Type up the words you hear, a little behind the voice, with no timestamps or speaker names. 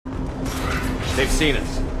They've seen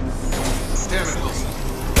us. Damn it, Wilson.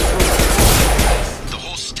 The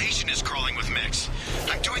whole station is crawling with mechs.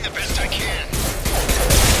 I'm doing the best I can.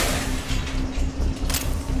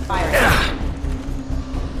 Fire.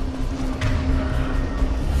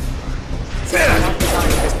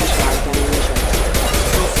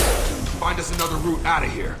 Find us another route out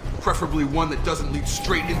of here. Preferably one that doesn't lead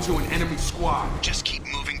straight into an enemy squad. Just keep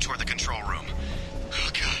moving toward the control room. Oh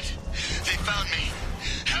god. They found me.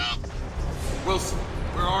 Help! Wilson,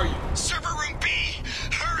 where are you? Server room B!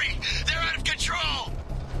 Hurry! They're out of control!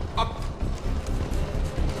 Up.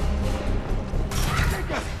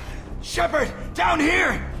 Shepard! Down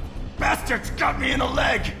here! Bastards got me in the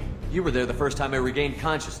leg! You were there the first time I regained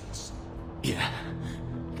consciousness. Yeah,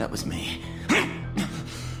 that was me.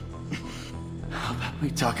 How about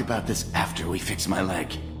we talk about this after we fix my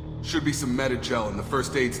leg? Should be some Metagel in the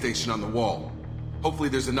first aid station on the wall. Hopefully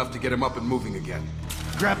there's enough to get him up and moving again.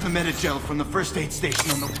 Grab the Metagel from the first aid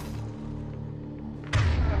station on the...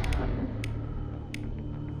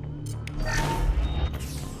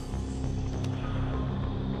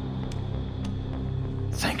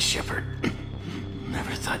 Thanks, Shepard.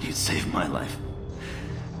 Never thought you'd save my life.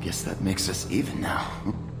 Guess that makes us even now.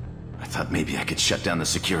 I thought maybe I could shut down the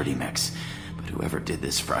security mechs, but whoever did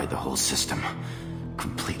this fried the whole system.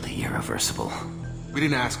 Completely irreversible. We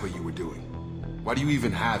didn't ask what you were doing. Why do you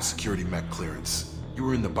even have security mech clearance? You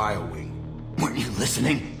were in the bio wing. Weren't you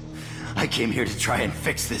listening? I came here to try and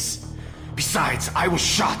fix this. Besides, I was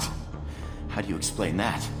shot. How do you explain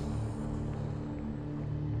that?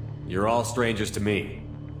 You're all strangers to me.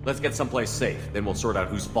 Let's get someplace safe, then we'll sort out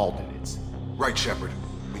whose fault it is. Right, Shepard.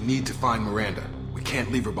 We need to find Miranda. We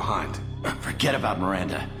can't leave her behind. Forget about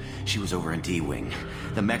Miranda. She was over in D-Wing.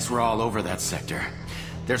 The mechs were all over that sector.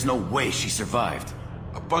 There's no way she survived.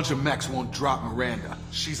 A bunch of mechs won't drop Miranda.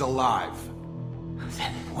 She's alive.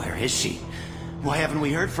 Then where is she? Why haven't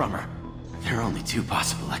we heard from her? There are only two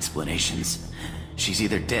possible explanations. She's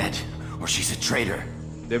either dead, or she's a traitor.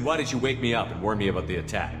 Then why did you wake me up and warn me about the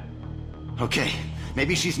attack? Okay,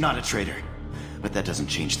 maybe she's not a traitor. But that doesn't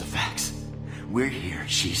change the facts. We're here,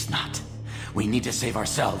 she's not. We need to save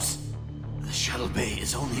ourselves. The shuttle bay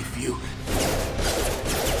is only a few...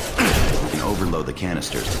 We can overload the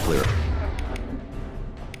canisters to clear it.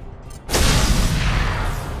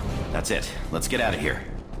 That's it. Let's get out of here.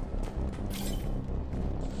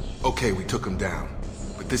 Okay, we took him down.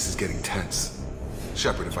 But this is getting tense.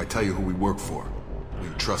 Shepard, if I tell you who we work for, will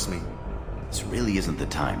you trust me? This really isn't the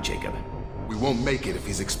time, Jacob. We won't make it if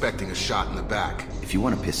he's expecting a shot in the back. If you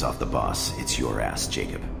want to piss off the boss, it's your ass,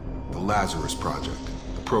 Jacob. The Lazarus Project,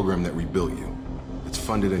 the program that rebuilt you. It's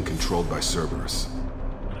funded and controlled by Cerberus.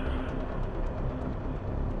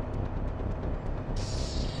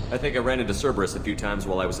 I think I ran into Cerberus a few times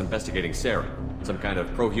while I was investigating Sarah. Some kind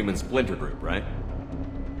of pro-human splinter group, right?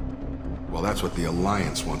 Well, that's what the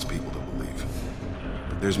Alliance wants people to believe.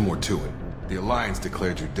 But there's more to it. The Alliance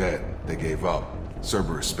declared you dead. They gave up.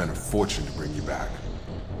 Cerberus spent a fortune to bring you back.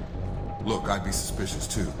 Look, I'd be suspicious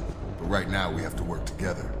too. But right now we have to work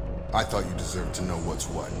together. I thought you deserved to know what's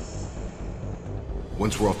what.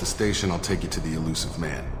 Once we're off the station, I'll take you to the Elusive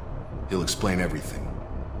Man. He'll explain everything.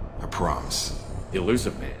 I promise. The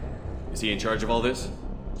Elusive Man. Is he in charge of all this?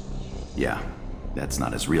 Yeah, that's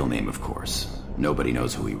not his real name, of course. Nobody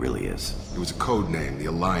knows who he really is. It was a code name the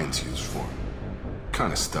Alliance used for him.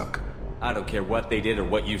 Kinda stuck. I don't care what they did or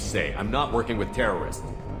what you say. I'm not working with terrorists.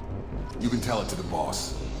 You can tell it to the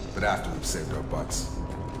boss, but after we've saved our butts.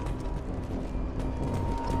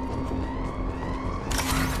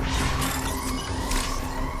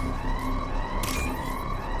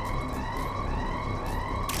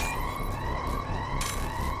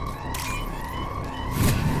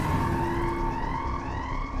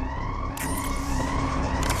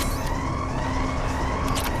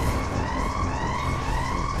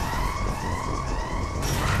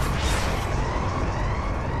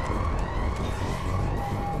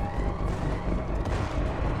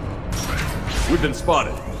 We've been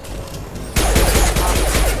spotted.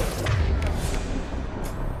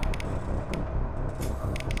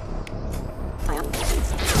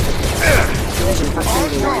 Collision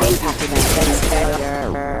proximity warning impacted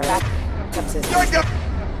backup system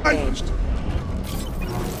engaged.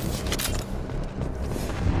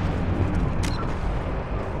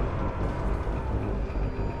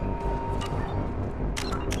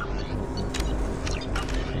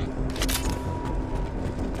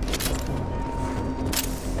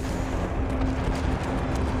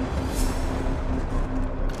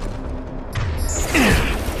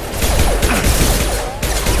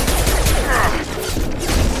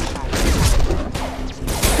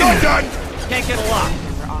 Can't get a lock.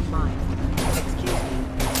 Offline.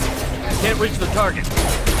 Can't reach the target.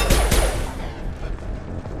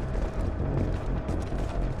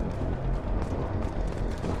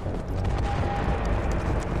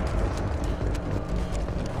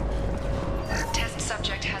 Test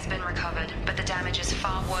subject has been recovered, but the damage is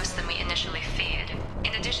far worse than we initially feared.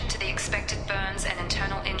 In addition to the expected burns and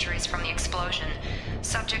internal injuries from the explosion,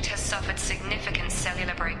 subject has suffered significant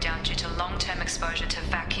cellular breakdown due to long-term exposure to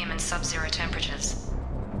vacuum and sub-zero temperatures.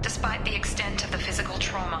 Despite the extent of the physical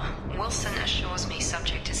trauma, Wilson assures me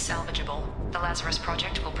subject is salvageable. The Lazarus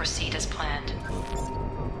Project will proceed as planned.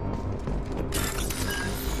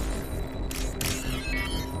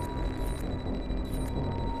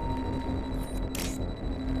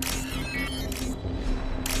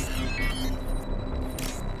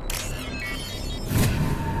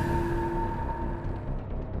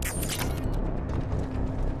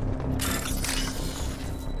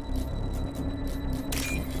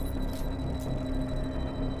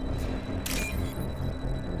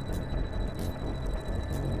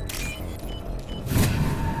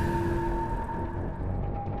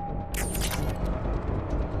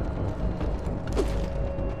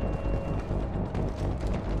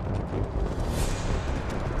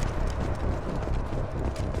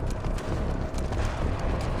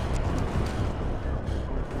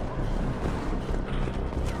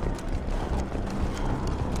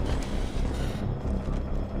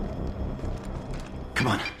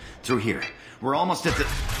 Come on, through here. We're almost at the...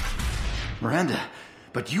 Miranda,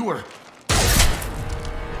 but you were...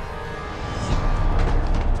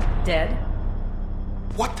 Dead?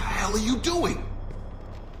 What the hell are you doing?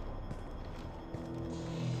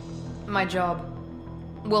 My job.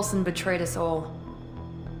 Wilson betrayed us all.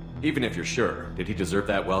 Even if you're sure, did he deserve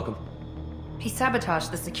that welcome? He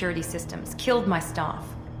sabotaged the security systems, killed my staff,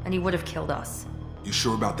 and he would have killed us. You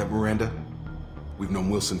sure about that, Miranda? We've known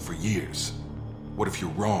Wilson for years. What if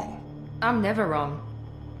you're wrong? I'm never wrong.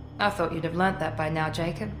 I thought you'd have learnt that by now,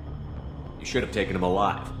 Jacob. You should have taken him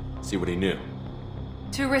alive. See what he knew.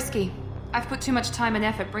 Too risky. I've put too much time and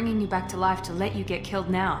effort bringing you back to life to let you get killed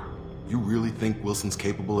now. You really think Wilson's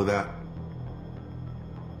capable of that?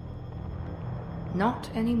 Not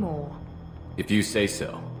anymore. If you say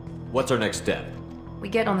so. What's our next step? We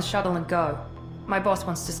get on the shuttle and go. My boss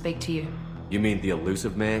wants to speak to you. You mean the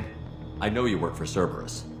elusive man? I know you work for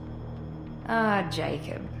Cerberus. Ah,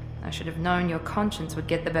 Jacob. I should have known your conscience would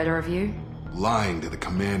get the better of you. Lying to the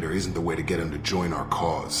commander isn't the way to get him to join our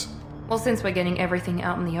cause. Well, since we're getting everything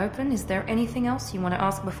out in the open, is there anything else you want to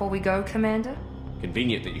ask before we go, Commander?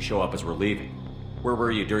 Convenient that you show up as we're leaving. Where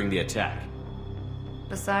were you during the attack?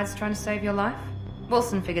 Besides trying to save your life?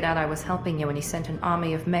 Wilson figured out I was helping you and he sent an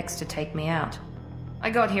army of mechs to take me out. I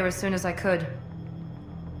got here as soon as I could.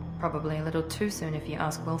 Probably a little too soon if you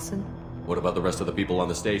ask Wilson. What about the rest of the people on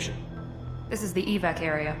the station? This is the evac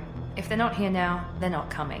area. If they're not here now, they're not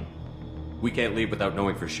coming. We can't leave without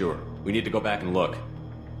knowing for sure. We need to go back and look.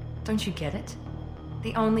 Don't you get it?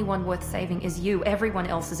 The only one worth saving is you. Everyone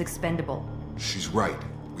else is expendable. She's right.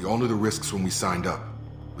 We all knew the risks when we signed up.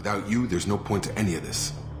 Without you, there's no point to any of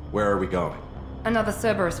this. Where are we going? Another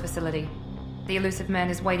Cerberus facility. The elusive man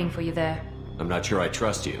is waiting for you there. I'm not sure I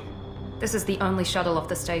trust you. This is the only shuttle off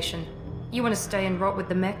the station. You want to stay and rot with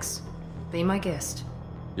the mechs? Be my guest.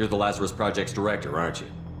 You're the Lazarus Project's director, aren't you?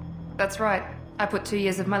 That's right. I put 2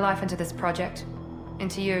 years of my life into this project.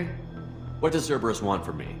 Into you. What does Cerberus want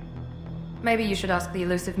from me? Maybe you should ask the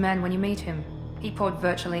elusive man when you meet him. He poured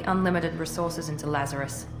virtually unlimited resources into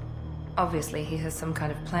Lazarus. Obviously, he has some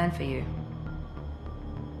kind of plan for you.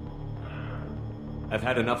 I've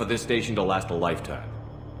had enough of this station to last a lifetime.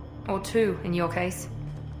 Or 2, in your case.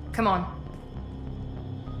 Come on.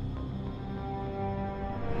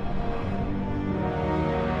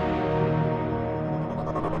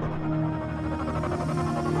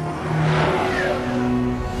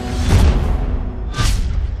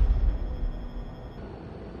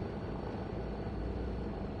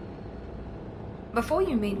 Before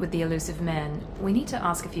you meet with the elusive man, we need to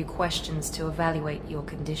ask a few questions to evaluate your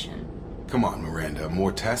condition. Come on, Miranda,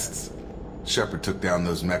 more tests? Shepard took down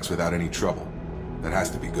those mechs without any trouble. That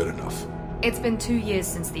has to be good enough. It's been 2 years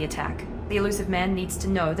since the attack. The elusive man needs to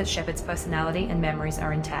know that Shepard's personality and memories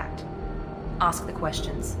are intact. Ask the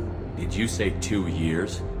questions. Did you say 2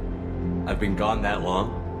 years? I've been gone that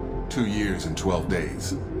long? 2 years and 12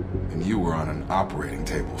 days. And you were on an operating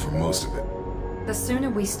table for most of it. The sooner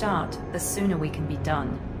we start, the sooner we can be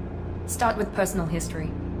done. Start with personal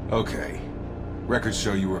history. Okay. Records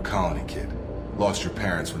show you were a colony kid. Lost your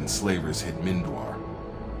parents when slavers hit Mindwar.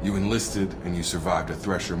 You enlisted, and you survived a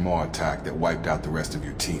Thresher Maw attack that wiped out the rest of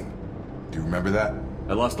your team. Do you remember that?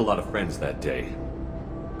 I lost a lot of friends that day.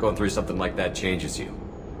 Going through something like that changes you.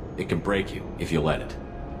 It can break you if you let it.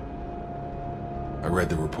 I read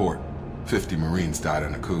the report. 50 Marines died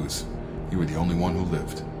on Akuz. You were the only one who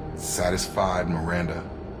lived. Satisfied, Miranda?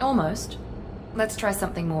 Almost. Let's try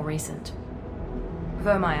something more recent.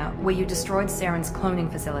 Vermeer, where you destroyed Saren's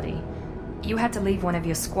cloning facility, you had to leave one of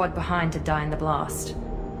your squad behind to die in the blast.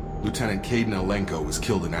 Lieutenant Kaidan Alenko was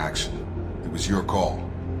killed in action. It was your call.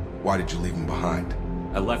 Why did you leave him behind?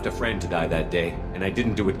 I left a friend to die that day, and I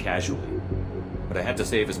didn't do it casually. But I had to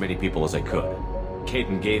save as many people as I could.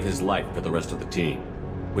 Kaidan gave his life for the rest of the team.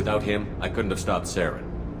 Without him, I couldn't have stopped Saren.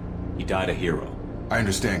 He died a hero. I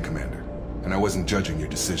understand, Commander. And I wasn't judging your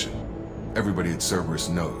decision. Everybody at Cerberus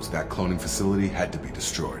knows that cloning facility had to be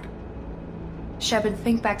destroyed. Shepard,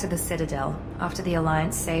 think back to the Citadel, after the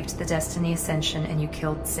Alliance saved the Destiny Ascension and you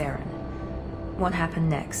killed Saren. What happened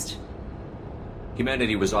next?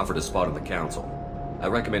 Humanity was offered a spot on the Council. I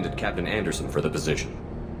recommended Captain Anderson for the position.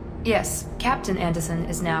 Yes, Captain Anderson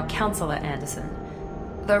is now Counselor Anderson.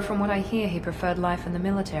 Though from what I hear, he preferred life in the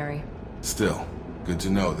military. Still, good to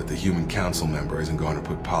know that the human council member isn't going to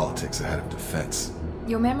put politics ahead of defense.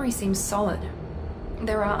 Your memory seems solid.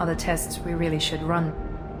 There are other tests we really should run.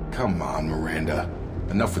 Come on, Miranda.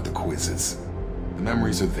 Enough with the quizzes. The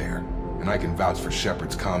memories are there, and I can vouch for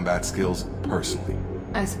Shepard's combat skills personally.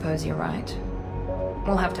 I suppose you're right.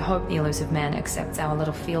 We'll have to hope the Illusive Man accepts our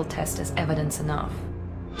little field test as evidence enough.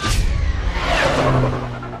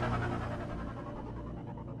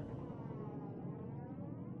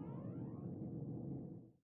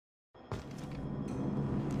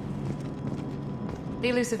 The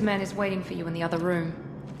Illusive Man is waiting for you in the other room.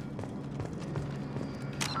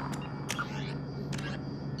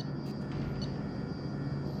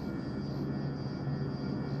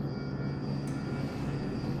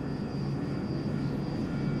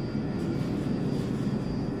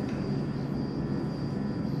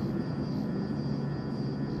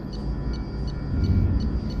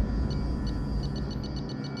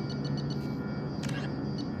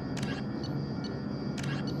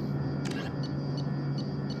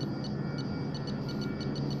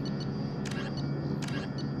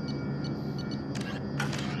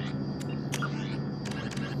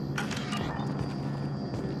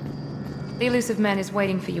 The Illusive Man is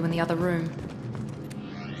waiting for you in the other room.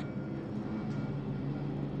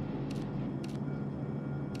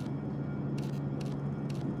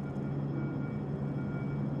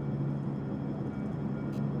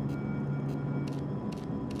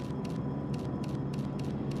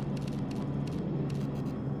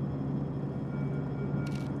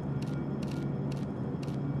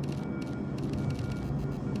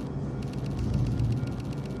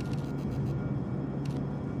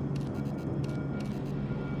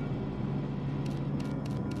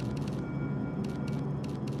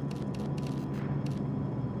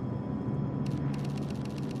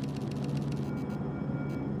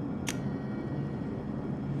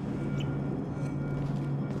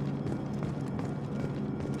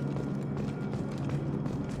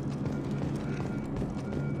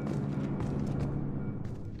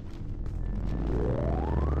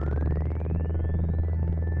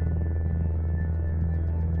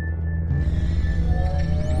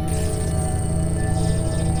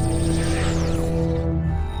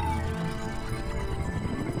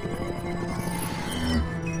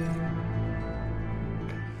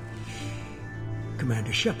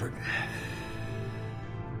 Commander Shepard.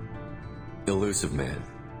 Illusive Man.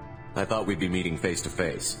 I thought we'd be meeting face to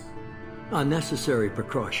face. Unnecessary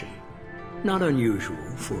precaution. Not unusual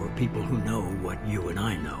for people who know what you and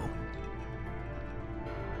I know.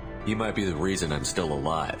 You might be the reason I'm still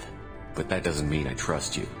alive, but that doesn't mean I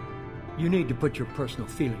trust you. You need to put your personal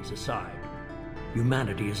feelings aside.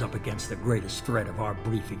 Humanity is up against the greatest threat of our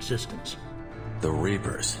brief existence. The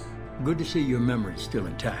Reapers. Good to see your memory's still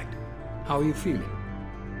intact. How are you feeling?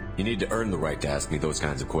 You need to earn the right to ask me those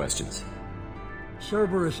kinds of questions.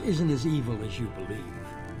 Cerberus isn't as evil as you believe.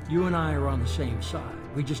 You and I are on the same side.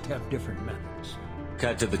 We just have different methods.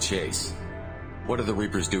 Cut to the chase. What are the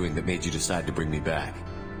Reapers doing that made you decide to bring me back?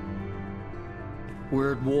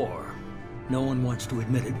 We're at war. No one wants to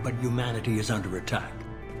admit it, but humanity is under attack.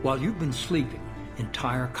 While you've been sleeping,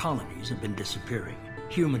 entire colonies have been disappearing.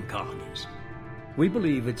 Human colonies. We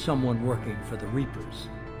believe it's someone working for the Reapers,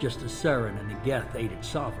 just as Saren and the Geth aided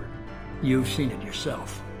Sovereign. You've seen it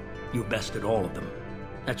yourself. You bested all of them.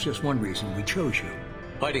 That's just one reason we chose you.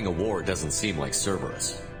 Fighting a war doesn't seem like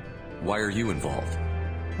Cerberus. Why are you involved?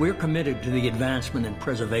 We're committed to the advancement and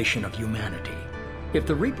preservation of humanity. If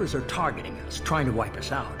the Reapers are targeting us, trying to wipe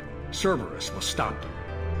us out, Cerberus will stop them.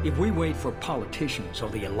 If we wait for politicians or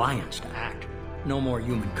the Alliance to act, no more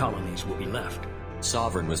human colonies will be left.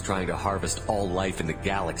 Sovereign was trying to harvest all life in the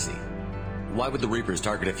galaxy. Why would the Reapers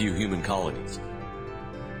target a few human colonies?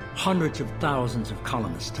 Hundreds of thousands of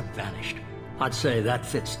colonists have vanished. I'd say that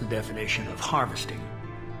fits the definition of harvesting.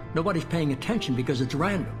 Nobody's paying attention because it's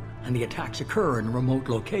random, and the attacks occur in remote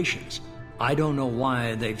locations. I don't know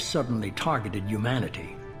why they've suddenly targeted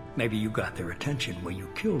humanity. Maybe you got their attention when you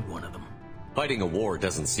killed one of them. Fighting a war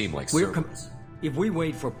doesn't seem like Cerberus. If we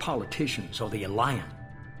wait for politicians or the Alliance...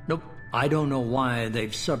 Nope, I don't know why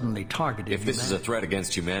they've suddenly targeted If this is a threat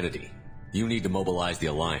against humanity, you need to mobilize the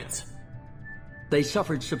Alliance. They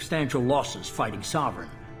suffered substantial losses fighting Sovereign.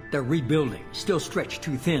 They're rebuilding, still stretched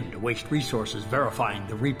too thin to waste resources verifying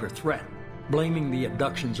the Reaper threat. Blaming the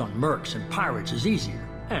abductions on mercs and pirates is easier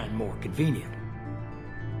and more convenient.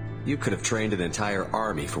 You could have trained an entire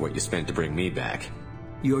army for what you spent to bring me back.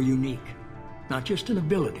 You're unique. Not just in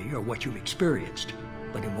ability or what you've experienced,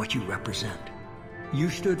 but in what you represent. You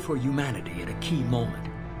stood for humanity at a key moment.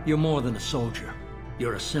 You're more than a soldier.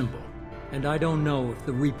 You're a symbol. And I don't know if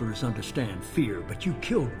the Reapers understand fear, but you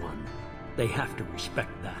killed one. They have to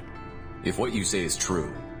respect that. If what you say is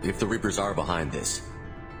true, if the Reapers are behind this,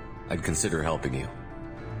 I'd consider helping you.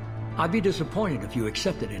 I'd be disappointed if you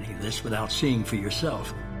accepted any of this without seeing for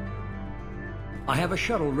yourself. I have a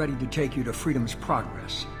shuttle ready to take you to Freedom's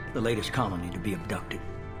Progress, the latest colony to be abducted.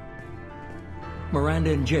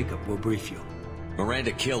 Miranda and Jacob will brief you.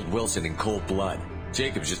 Miranda killed Wilson in cold blood.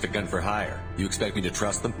 Jacob's just a gun for hire. You expect me to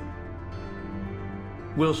trust them?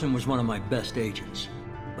 Wilson was one of my best agents,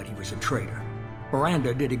 but he was a traitor.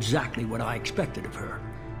 Miranda did exactly what I expected of her,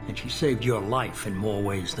 and she saved your life in more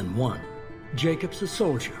ways than one. Jacob's a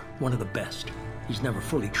soldier, one of the best. He's never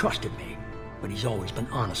fully trusted me, but he's always been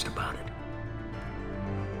honest about it.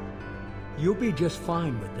 You'll be just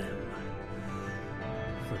fine with them.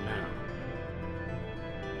 For now.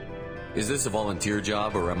 Is this a volunteer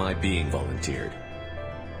job, or am I being volunteered?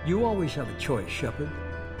 You always have a choice, Shepard.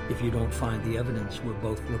 If you don't find the evidence we're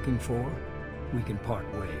both looking for, we can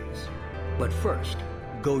part ways. But first,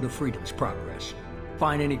 go to Freedom's Progress.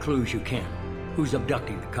 Find any clues you can. Who's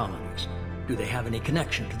abducting the colonies? Do they have any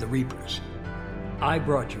connection to the Reapers? I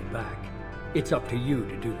brought you back. It's up to you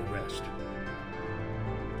to do the rest.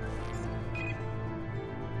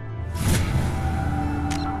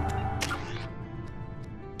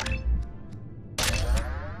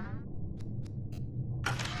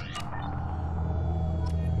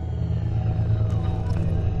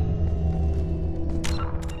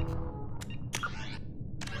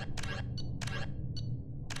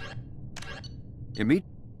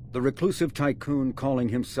 The reclusive tycoon calling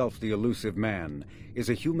himself the Elusive Man is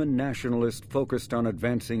a human nationalist focused on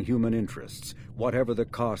advancing human interests, whatever the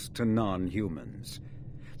cost to non-humans.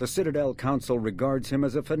 The Citadel Council regards him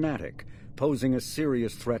as a fanatic, posing a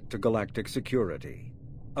serious threat to galactic security.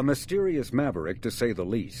 A mysterious maverick, to say the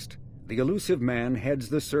least, the Elusive Man heads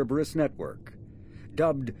the Cerberus network.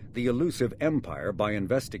 Dubbed the Elusive Empire by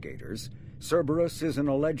investigators, Cerberus is an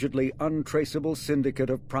allegedly untraceable syndicate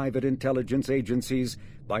of private intelligence agencies,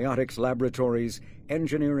 biotics laboratories,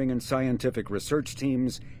 engineering and scientific research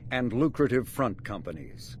teams, and lucrative front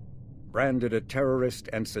companies. Branded a terrorist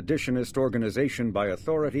and seditionist organization by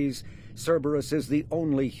authorities, Cerberus is the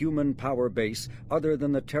only human power base other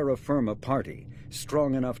than the Terra Firma Party,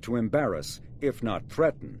 strong enough to embarrass, if not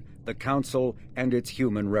threaten, the Council and its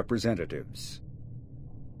human representatives.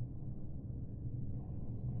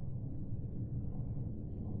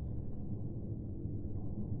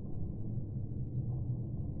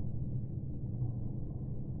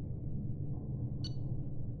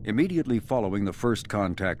 Immediately following the First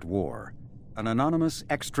Contact War, an anonymous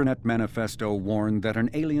extranet manifesto warned that an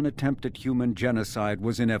alien attempt at human genocide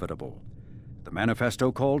was inevitable. The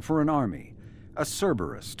manifesto called for an army, a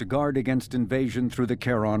Cerberus, to guard against invasion through the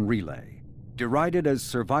Charon Relay. Derided as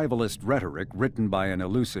survivalist rhetoric written by an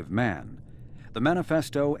elusive man, the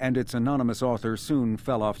manifesto and its anonymous author soon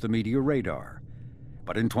fell off the media radar.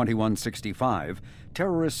 But in 2165,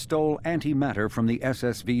 terrorists stole antimatter from the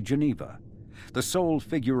SSV Geneva. The sole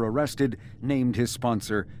figure arrested named his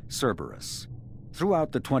sponsor Cerberus.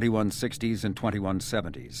 Throughout the 2160s and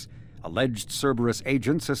 2170s, alleged Cerberus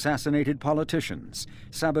agents assassinated politicians,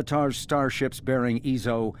 sabotaged starships bearing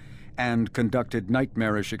Ezo, and conducted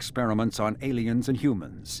nightmarish experiments on aliens and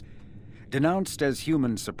humans. Denounced as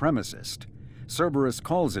human supremacist, Cerberus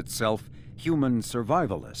calls itself human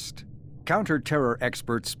survivalist. Counter-terror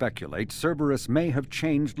experts speculate Cerberus may have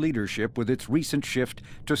changed leadership with its recent shift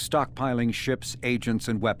to stockpiling ships, agents,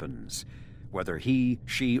 and weapons. Whether he,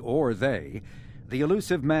 she, or they, the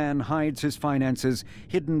elusive man hides his finances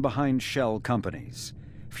hidden behind shell companies.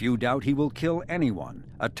 Few doubt he will kill anyone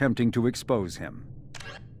attempting to expose him.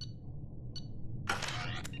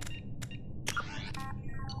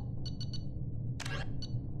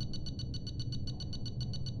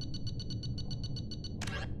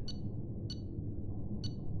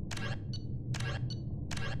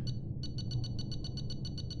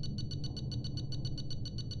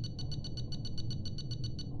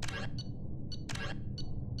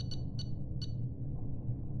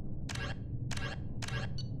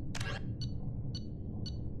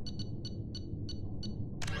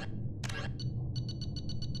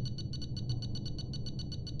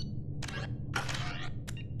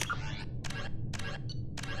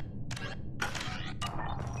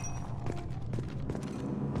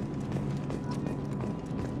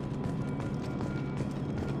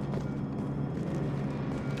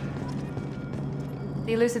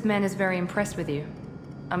 The Illusive Man is very impressed with you.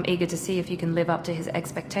 I'm eager to see if you can live up to his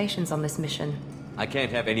expectations on this mission. I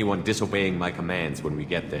can't have anyone disobeying my commands when we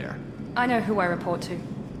get there. I know who I report to.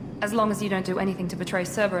 As long as you don't do anything to betray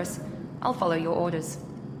Cerberus, I'll follow your orders.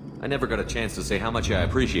 I never got a chance to say how much I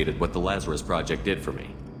appreciated what the Lazarus Project did for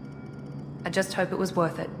me. I just hope it was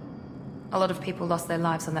worth it. A lot of people lost their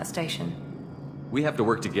lives on that station. We have to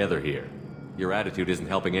work together here. Your attitude isn't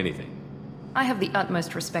helping anything. I have the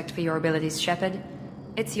utmost respect for your abilities, Shepard.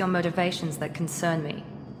 It's your motivations that concern me.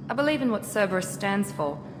 I believe in what Cerberus stands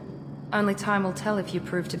for. Only time will tell if you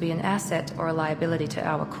prove to be an asset or a liability to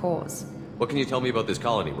our cause. What can you tell me about this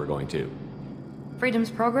colony we're going to?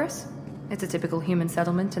 Freedom's Progress? It's a typical human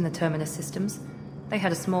settlement in the Terminus systems. They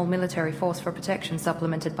had a small military force for protection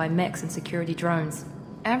supplemented by mechs and security drones.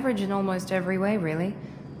 Average in almost every way, really.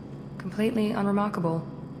 Completely unremarkable.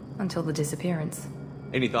 Until the disappearance.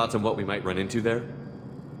 Any thoughts on what we might run into there?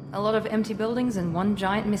 A lot of empty buildings and one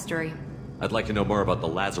giant mystery. I'd like to know more about the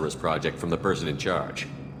Lazarus Project from the person in charge.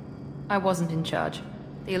 I wasn't in charge.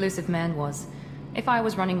 The Illusive Man was. If I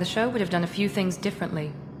was running the show, would have done a few things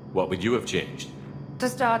differently. What would you have changed? To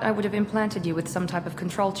start, I would have implanted you with some type of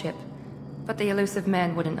control chip. But the Illusive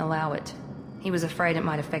Man wouldn't allow it. He was afraid it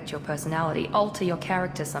might affect your personality, alter your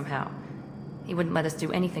character somehow. He wouldn't let us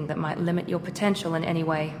do anything that might limit your potential in any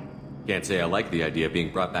way. Can't say I like the idea of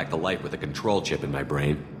being brought back to life with a control chip in my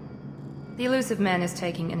brain. The Illusive Man is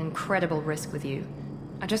taking an incredible risk with you.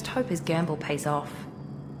 I just hope his gamble pays off.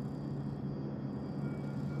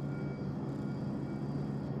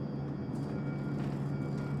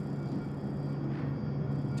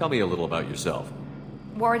 Tell me a little about yourself.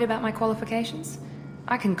 Worried about my qualifications?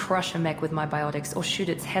 I can crush a mech with my biotics or shoot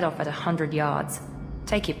its head off at 100 yards.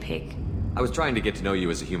 Take your pick. I was trying to get to know you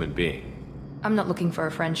as a human being. I'm not looking for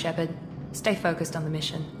a friend, Shepard. Stay focused on the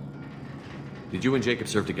mission. Did you and Jacob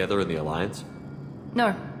serve together in the Alliance?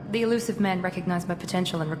 No. The Illusive Man recognized my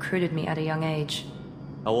potential and recruited me at a young age.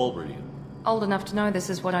 How old were you? Old enough to know this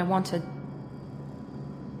is what I wanted.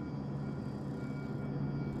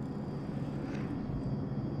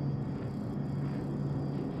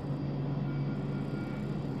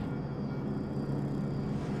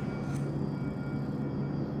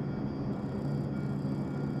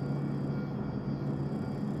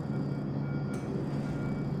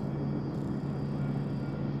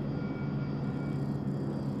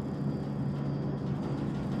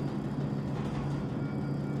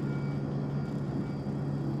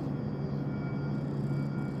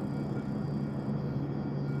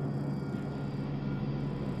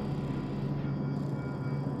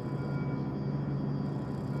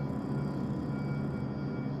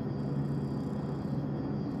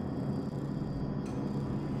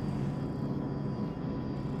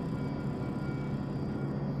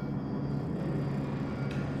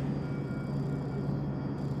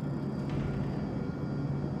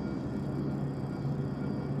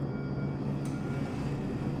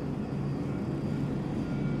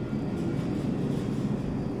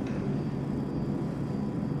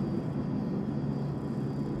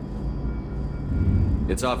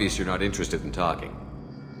 It's obvious you're not interested in talking.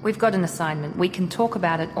 We've got an assignment. We can talk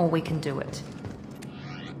about it or we can do it.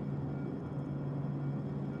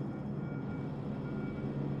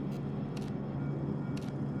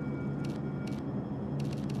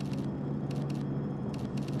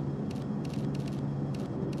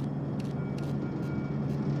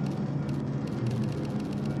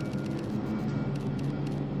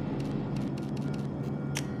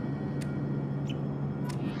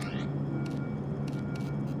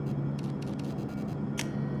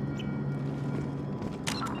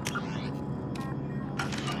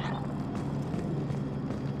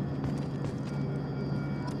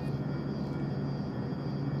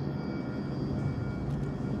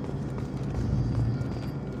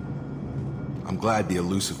 I'm glad the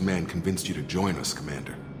Illusive Man convinced you to join us,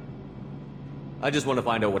 Commander. I just want to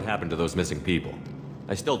find out what happened to those missing people.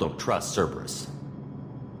 I still don't trust Cerberus.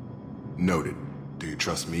 Noted. Do you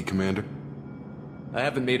trust me, Commander? I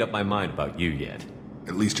haven't made up my mind about you yet.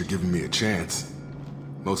 At least you're giving me a chance.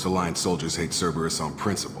 Most Alliance soldiers hate Cerberus on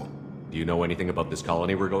principle. Do you know anything about this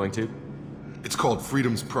colony we're going to? It's called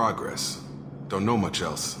Freedom's Progress. Don't know much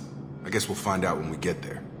else. I guess we'll find out when we get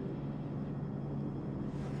there.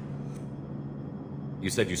 You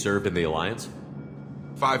said you served in the Alliance?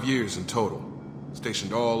 5 years in total.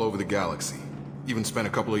 Stationed all over the galaxy. Even spent a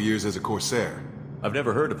couple of years as a Corsair. I've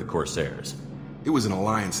never heard of the Corsairs. It was an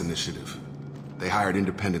Alliance initiative. They hired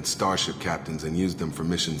independent starship captains and used them for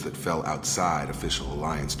missions that fell outside official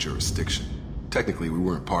Alliance jurisdiction. Technically, we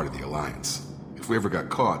weren't part of the Alliance. If we ever got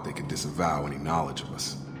caught, they could disavow any knowledge of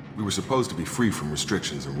us. We were supposed to be free from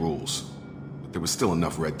restrictions and rules. But but there was still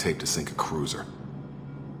enough red tape to sink a cruiser.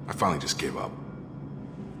 I finally just gave up.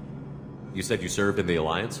 You said you served in the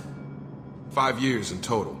Alliance? 5 years in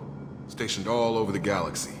total. Stationed all over the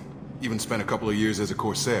galaxy. Even spent a couple of years as a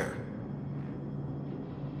Corsair.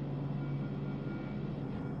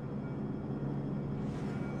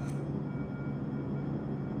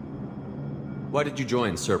 Why did you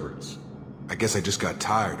join Cerberus? I guess I just got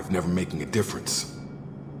tired of never making a difference.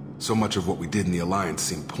 So much of what we did in the Alliance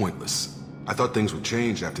seemed pointless. I thought things would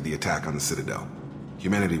change after the attack on the Citadel.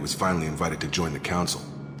 Humanity was finally invited to join the Council.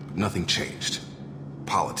 But nothing changed.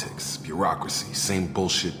 Politics, bureaucracy, same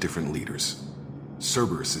bullshit, different leaders.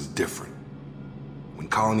 Cerberus is different. When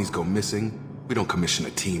colonies go missing, we don't commission a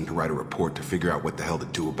team to write a report to figure out what the hell to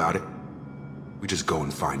do about it. We just go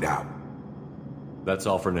and find out. That's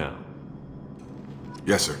all for now.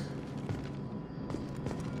 Yes, sir.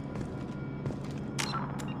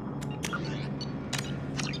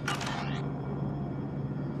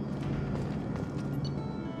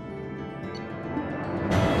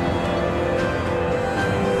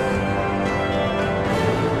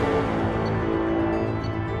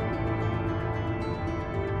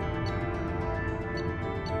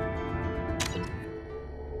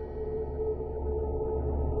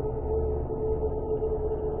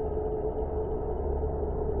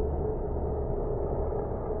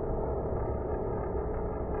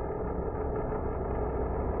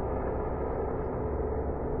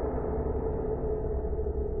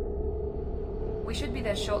 We should be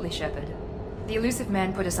there shortly, Shepard. The Illusive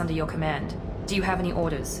Man put us under your command. Do you have any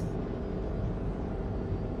orders?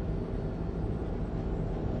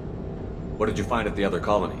 What did you find at the other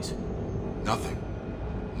colonies? Nothing.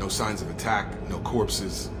 No signs of attack, no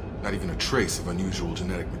corpses, not even a trace of unusual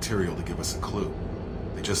genetic material to give us a clue.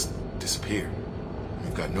 They just disappear. And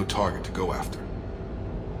we've got no target to go after.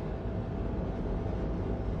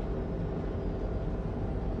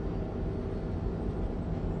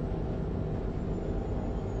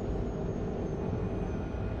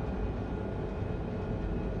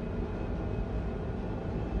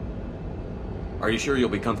 Are you sure you'll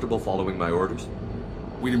be comfortable following my orders?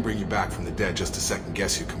 We didn't bring you back from the dead just to second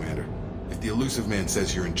guess you, Commander. If the Illusive Man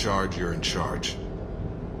says you're in charge, you're in charge.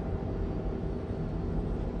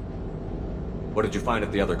 What did you find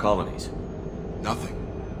at the other colonies? Nothing.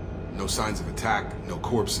 No signs of attack, no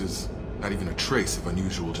corpses, not even a trace of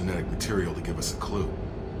unusual genetic material to give us a clue.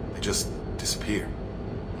 They just disappear.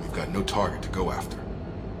 And we've got no target to go after.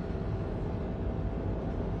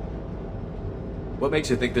 What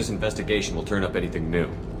makes you think this investigation will turn up anything new?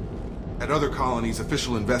 At other colonies,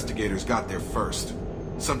 official investigators got there first.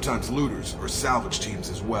 Sometimes looters or salvage teams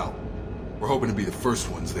as well. We're hoping to be the first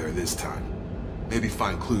ones there this time. Maybe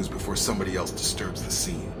find clues before somebody else disturbs the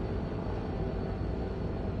scene.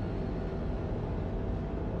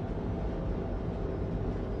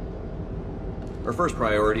 Our first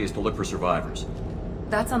priority is to look for survivors.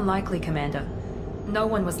 That's unlikely, Commander. No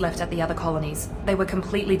one was left at the other colonies. They were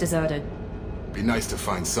completely deserted. Be nice to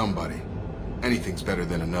find somebody. Anything's better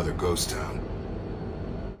than another ghost town.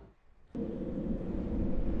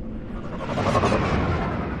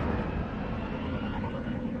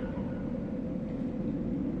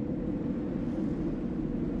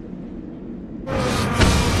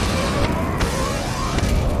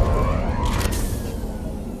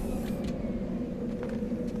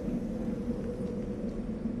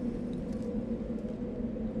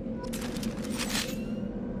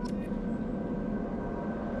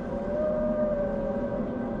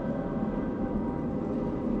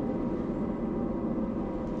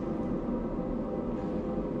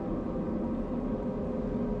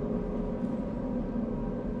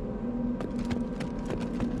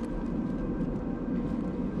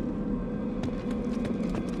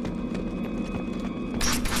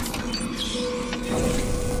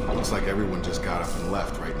 Looks like everyone just got up and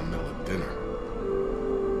left right in the middle of dinner.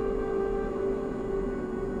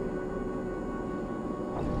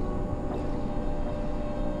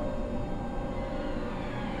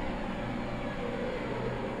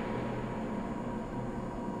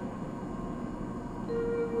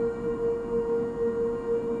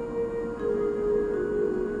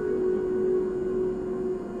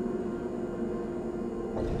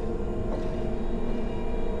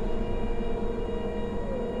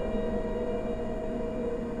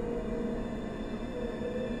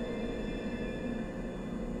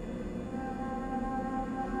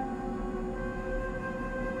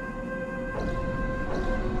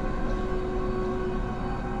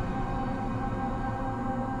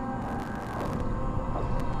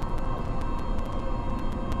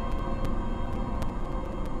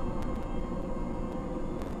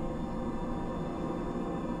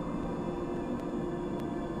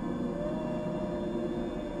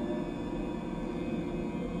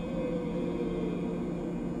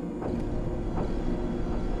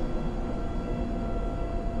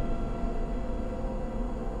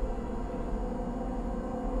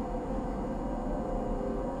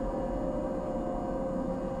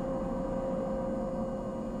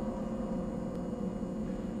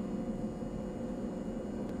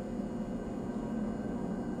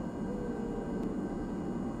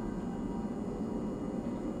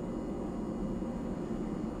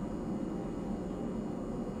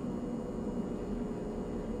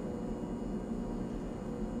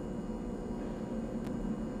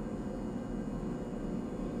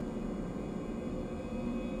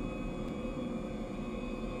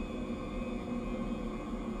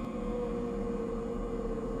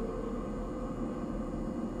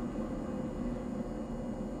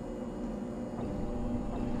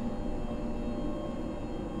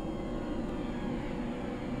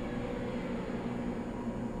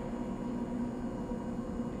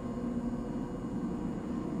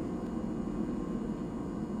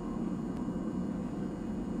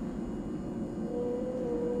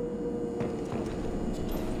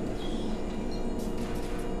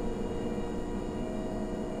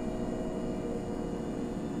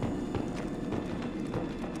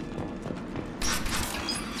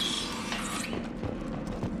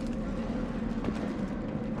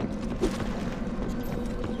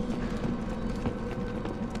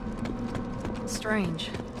 Strange.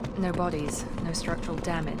 No bodies, no structural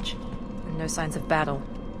damage, and no signs of battle.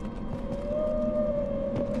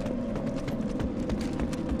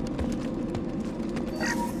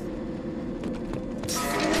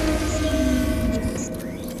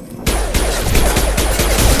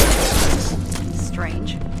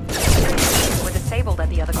 Strange. We're disabled at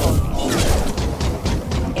the other colonies.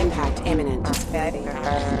 Impact imminent.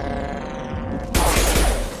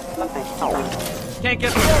 Can't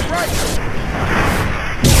get the door right!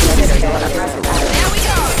 There we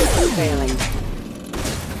go! Failing.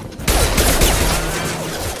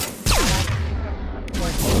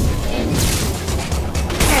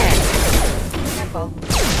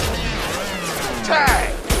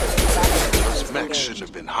 Tag! Those mechs shouldn't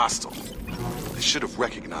have been hostile. They should have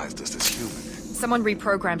recognized us as human. Someone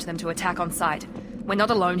reprogrammed them to attack on sight. We're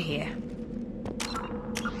not alone here.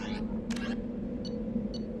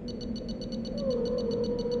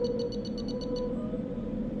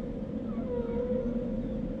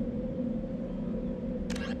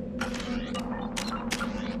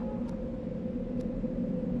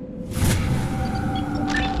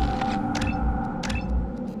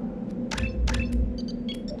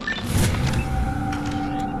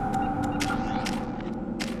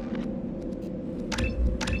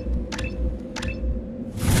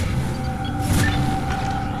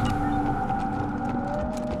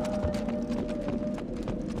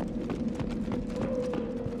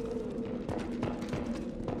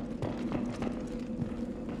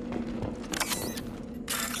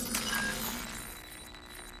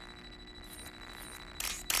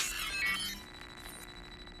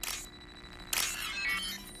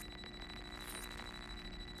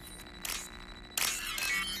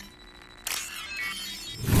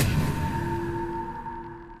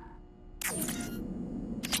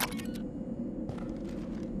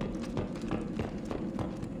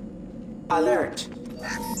 Alert.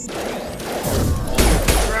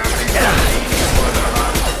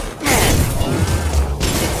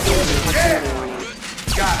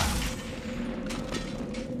 Got it.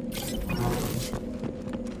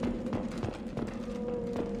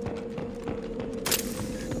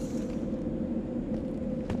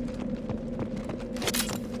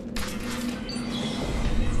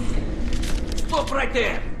 Stop right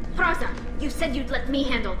there! Praza, you said you'd let me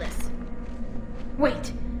handle this.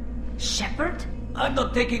 Wait. Shepard? I'm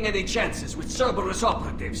not taking any chances with Cerberus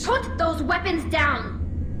operatives. Put those weapons down!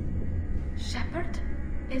 Shepard?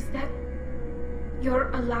 Is that... You're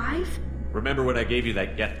alive? Remember when I gave you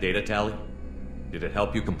that Geth data tally? Did it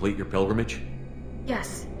help you complete your pilgrimage?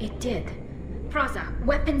 Yes, it did. Praza,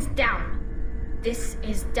 weapons down! This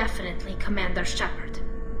is definitely Commander Shepard.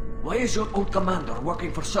 Why is your old commander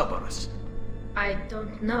working for Cerberus? I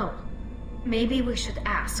don't know. Maybe we should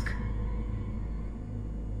ask.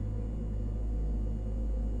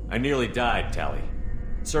 I nearly died, Tali.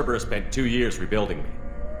 Cerberus spent 2 years rebuilding me.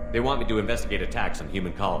 They want me to investigate attacks on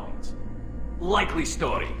human colonies. Likely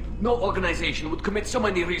story. No organization would commit so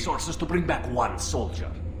many resources to bring back one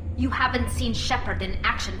soldier. You haven't seen Shepard in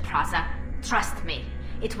action, Praza. Trust me,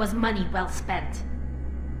 it was money well spent.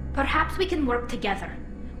 Perhaps we can work together.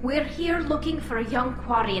 We're here looking for a young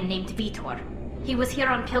Quarian named Vitor. He was here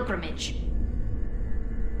on pilgrimage.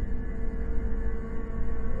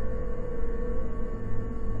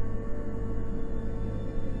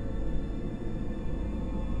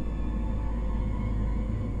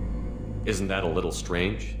 Isn't that a little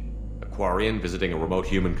strange? A Quarian visiting a remote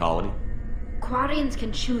human colony? Quarians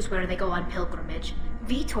can choose where they go on pilgrimage.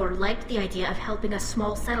 Vitor liked the idea of helping a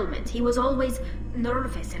small settlement. He was always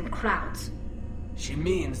nervous in crowds. She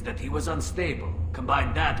means that he was unstable.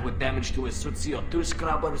 Combine that with damage to his CO2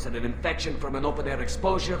 scrubbers and an infection from an open-air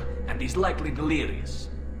exposure, and he's likely delirious.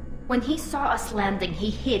 When he saw us landing,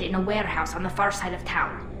 he hid in a warehouse on the far side of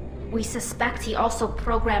town. We suspect he also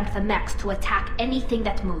programmed the mechs to attack anything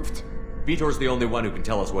that moved. Vitor's the only one who can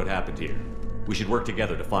tell us what happened here. We should work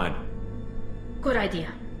together to find him. Good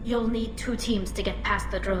idea. You'll need 2 teams to get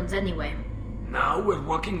past the drones anyway. Now we're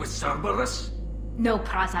working with Cerberus? No,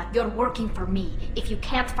 Praza, you're working for me. If you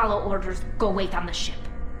can't follow orders, go wait on the ship.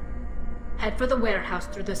 Head for the warehouse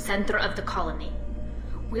through the center of the colony.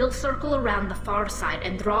 We'll circle around the far side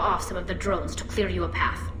and draw off some of the drones to clear you a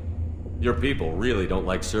path. Your people really don't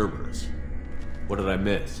like Cerberus. What did I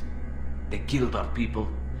miss? They killed our people,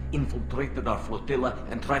 infiltrated our flotilla,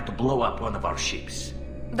 and tried to blow up one of our ships.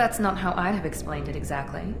 That's not how I'd have explained it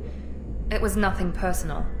exactly. It was nothing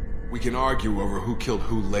personal. We can argue over who killed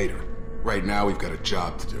who later. Right now, we've got a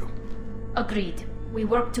job to do. Agreed. We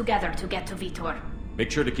work together to get to Vitor.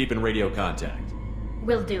 Make sure to keep in radio contact.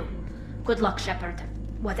 Will do. Good luck, Shepard.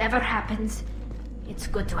 Whatever happens, it's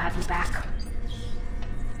good to have you back.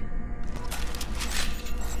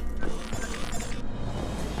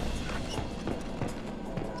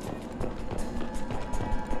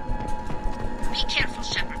 Be careful,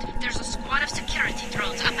 Shepard. There's a squad of security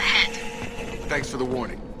drones up ahead. Thanks for the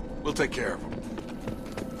warning. We'll take care of them.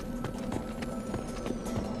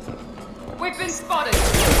 We've been spotted!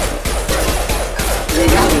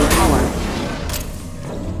 Regaining power.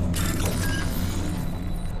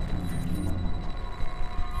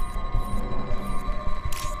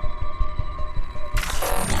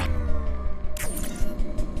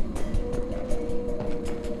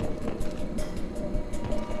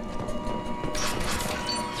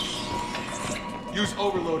 Use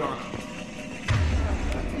overload on them.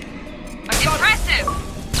 Impressive!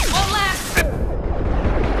 One left!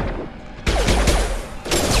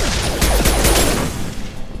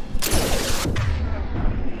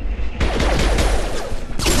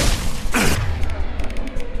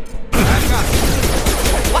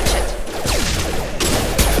 Watch it!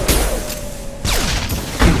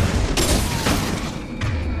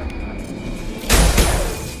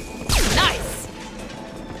 Nice!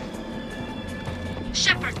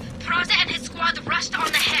 Shepard, Praza and his squad rushed on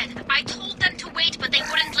ahead. I told them to wait, but they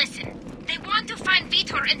wouldn't listen. They want to find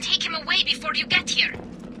Vitor and take him away before you get here.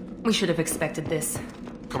 We should have expected this.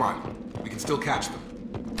 Come on. We can still catch them.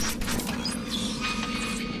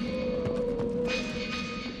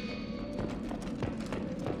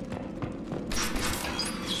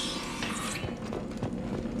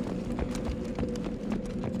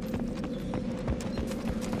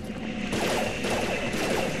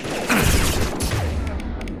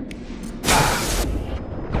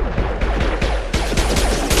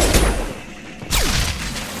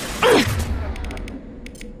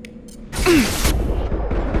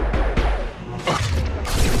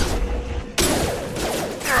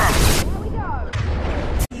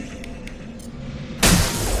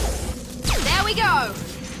 There we go!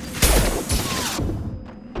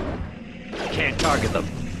 Can't target them.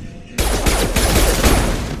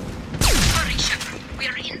 Hurry, Shepard. We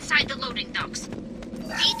are inside the loading docks.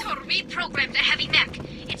 Vitor reprogrammed the heavy mech.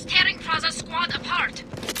 It's tearing Praza's squad apart.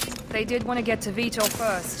 They did want to get to Vitor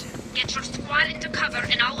first. Get your squad into cover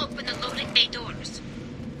and I'll open the loading bay doors.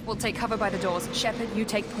 We'll take cover by the doors. Shepard, you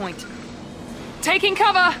take point. Taking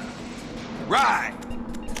cover! Right!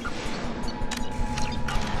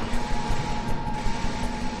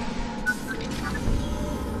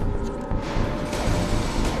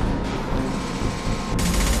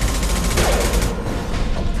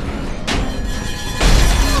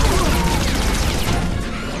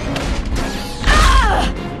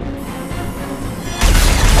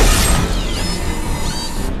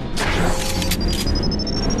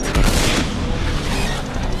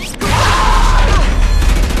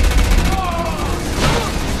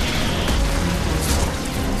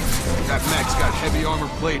 That mech's got heavy armor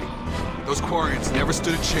plating. Those Quarians never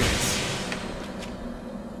stood a chance.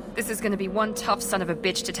 This is gonna be one tough son of a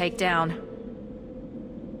bitch to take down.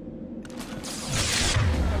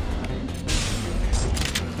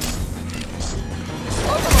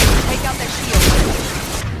 Overlord, take out their shield.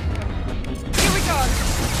 Here we go!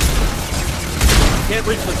 Can't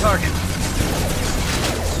reach the target.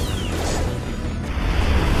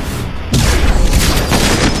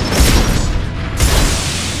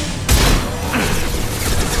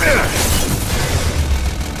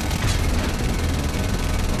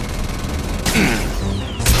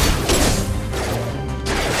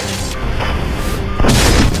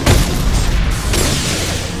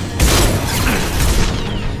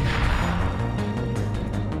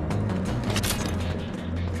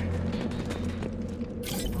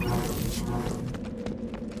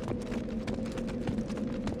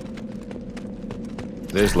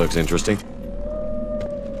 This looks interesting.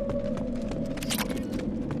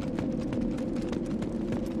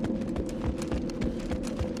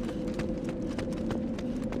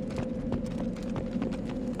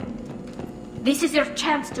 This is your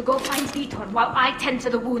chance to go find Vitor while I tend to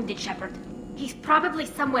the wounded, Shepard. He's probably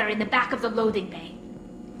somewhere in the back of the loading bay.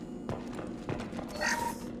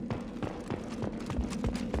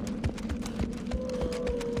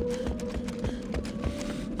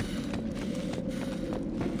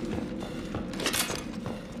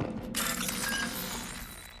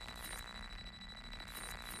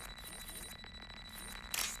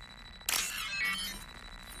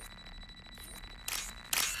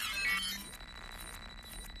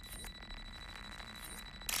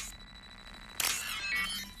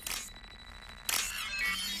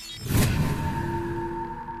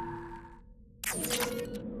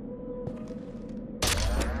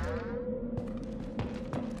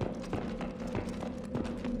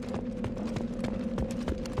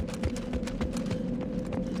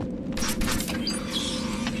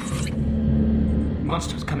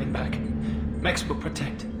 Mex will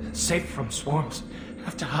protect. Safe from swarms.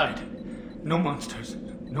 Have to hide. No monsters.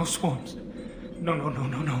 No swarms. No.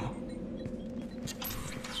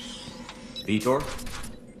 Vitor?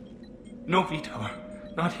 No, Vitor.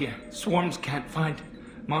 Not here. Swarms can't find.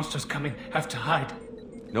 Monsters coming. Have to hide.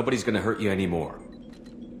 Nobody's gonna hurt you anymore.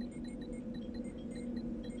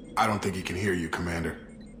 I don't think he can hear you, Commander.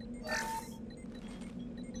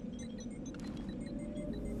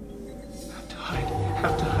 Have to hide.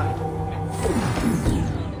 Have to hide.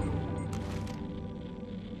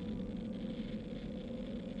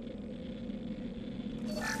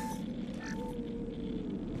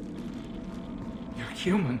 You're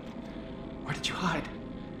human. Where did you hide?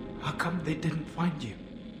 How come they didn't find you?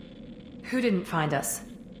 Who didn't find us?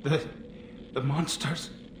 The monsters.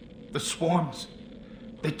 The swarms.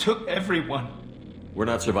 They took everyone. We're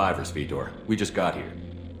not survivors, Vitor. We just got here.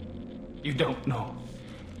 You don't know.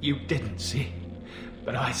 You didn't see.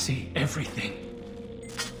 But I see everything.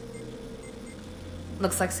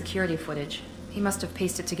 Looks like security footage. He must have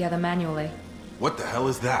pieced it together manually. What the hell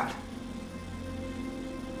is that?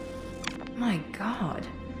 My god.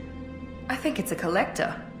 I think it's a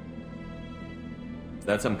collector. Is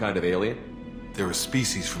that some kind of alien? They're a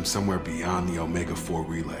species from somewhere beyond the Omega-4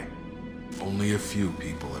 relay. Only a few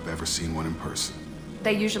people have ever seen one in person.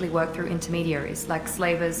 They usually work through intermediaries, like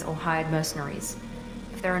slavers or hired mercenaries.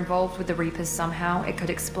 If they're involved with the Reapers somehow, it could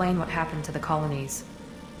explain what happened to the colonies.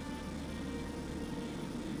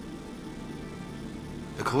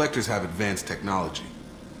 The Collectors have advanced technology.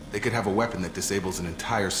 They could have a weapon that disables an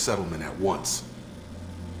entire settlement at once.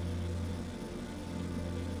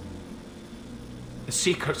 The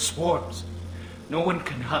Seeker swarms. No one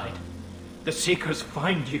can hide. The Seekers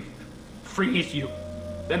find you, freeze you,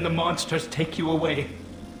 then the monsters take you away.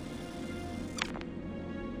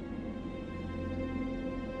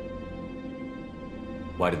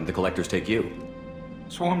 Why didn't the Collectors take you?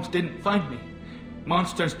 Swarms didn't find me.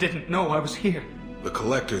 Monsters didn't know I was here. The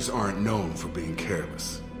Collectors aren't known for being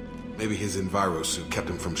careless. Maybe his Enviro suit kept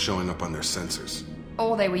him from showing up on their sensors.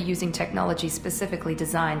 Or they were using technology specifically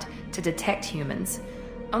designed to detect humans.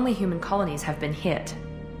 Only human colonies have been hit.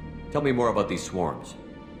 Tell me more about these swarms.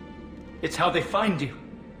 It's how they find you.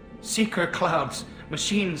 Seeker clouds,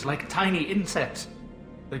 machines like tiny insects.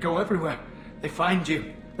 They go everywhere. They find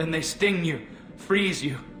you, then they sting you, freeze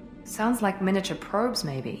you. Sounds like miniature probes,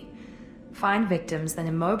 maybe. Find victims, then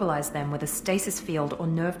immobilize them with a stasis field or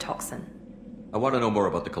nerve toxin. I want to know more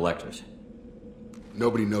about the Collectors.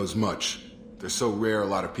 Nobody knows much. They're so rare, a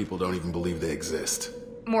lot of people don't even believe they exist.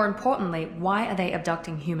 More importantly, why are they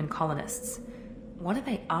abducting human colonists? What are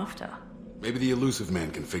they after? Maybe the Elusive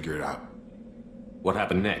Man can figure it out. What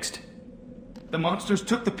happened next? The monsters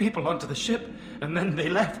took the people onto the ship, and then they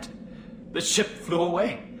left. The ship flew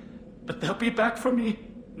away. But they'll be back for me.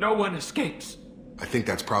 No one escapes. I think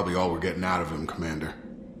that's probably all we're getting out of him, Commander.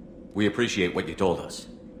 We appreciate what you told us.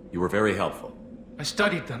 You were very helpful. I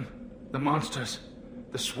studied them. The monsters.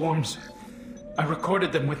 The swarms. I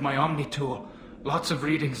recorded them with my Omni tool. Lots of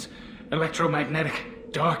readings.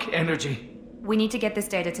 Electromagnetic. Dark energy. We need to get this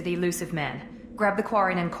data to the Elusive Man. Grab the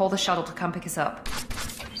Quarian and call the shuttle to come pick us up.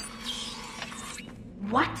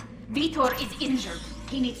 What? Vitor is injured.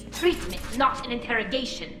 He needs treatment, not an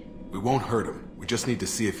interrogation. We won't hurt him. We just need to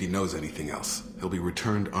see if he knows anything else. He'll be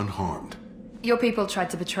returned unharmed. Your people tried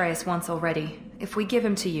to betray us once already. If we give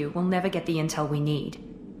him to you, we'll never get the intel we need.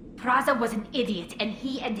 Praza was an idiot, and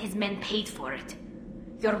he and his men paid for it.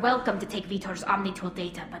 You're welcome to take Vitor's Omnitool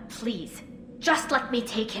data, but please, just let me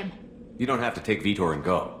take him. You don't have to take Vitor and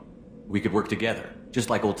go. We could work together, just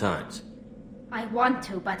like old times. I want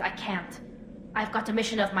to, but I can't. I've got a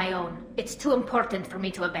mission of my own. It's too important for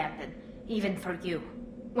me to abandon, even for you.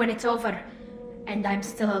 When it's over, and I'm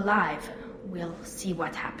still alive, we'll see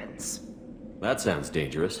what happens. That sounds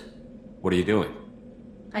dangerous. What are you doing?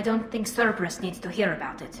 I don't think Cerberus needs to hear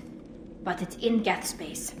about it, but it's in Geth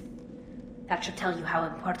space. That should tell you how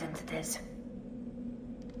important it is.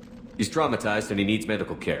 He's traumatized and he needs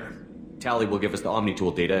medical care. Tali will give us the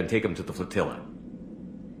Omnitool data and take him to the flotilla.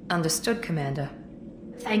 Understood, Commander.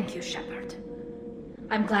 Thank you, Shepard.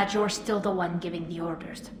 I'm glad you're still the one giving the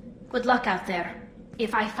orders. Good luck out there.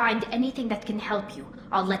 If I find anything that can help you,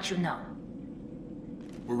 I'll let you know.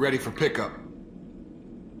 We're ready for pickup.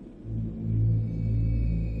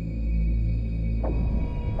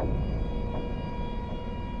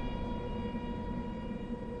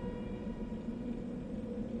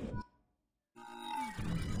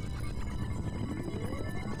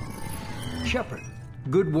 Shepard,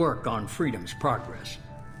 good work on Freedom's progress.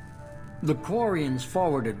 The Quarians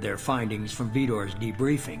forwarded their findings from Vitor's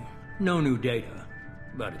debriefing. No new data,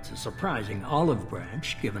 but it's a surprising olive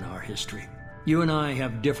branch given our history. You and I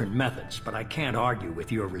have different methods, but I can't argue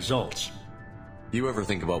with your results. You ever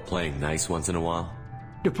think about playing nice once in a while?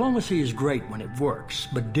 Diplomacy is great when it works,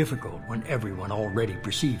 but difficult when everyone already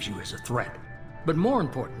perceives you as a threat. But more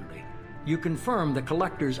importantly, you confirm the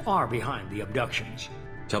Collectors are behind the abductions.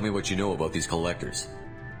 Tell me what you know about these Collectors.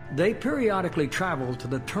 They periodically travel to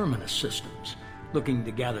the Terminus systems, looking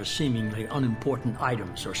to gather seemingly unimportant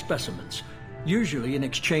items or specimens, usually in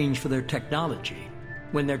exchange for their technology.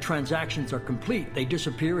 When their transactions are complete, they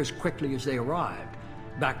disappear as quickly as they arrived,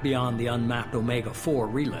 back beyond the unmapped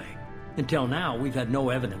Omega-4 relay. Until now, we've had no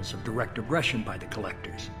evidence of direct aggression by the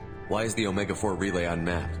Collectors. Why is the Omega-4 relay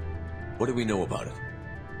unmapped? What do we know about it?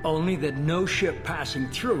 Only that no ship passing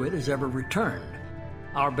through it has ever returned.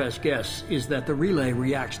 Our best guess is that the relay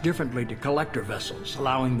reacts differently to Collector vessels,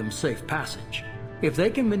 allowing them safe passage. If they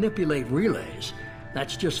can manipulate relays,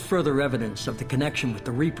 that's just further evidence of the connection with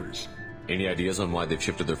the Reapers. Any ideas on why they've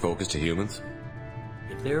shifted their focus to humans?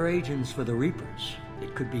 If they're agents for the Reapers,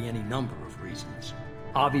 it could be any number of reasons.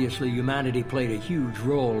 Obviously, humanity played a huge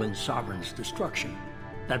role in Sovereign's destruction.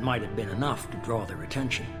 That might have been enough to draw their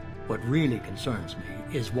attention. What really concerns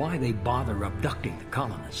me is why they bother abducting the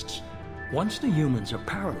colonists. Once the humans are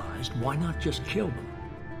paralyzed, why not just kill them?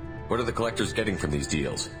 What are the Collectors getting from these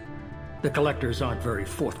deals? The Collectors aren't very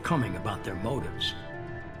forthcoming about their motives.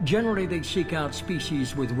 Generally, they seek out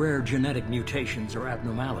species with rare genetic mutations or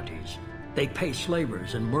abnormalities. They pay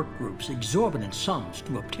slavers and merc groups exorbitant sums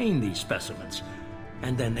to obtain these specimens,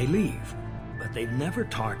 and then they leave. But they've never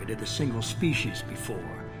targeted a single species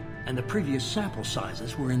before, and the previous sample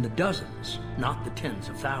sizes were in the dozens, not the tens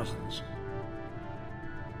of thousands.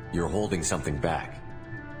 You're holding something back.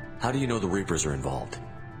 How do you know the Reapers are involved?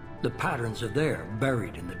 The patterns are there,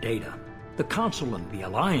 buried in the data. The Council and the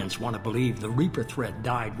Alliance want to believe the Reaper threat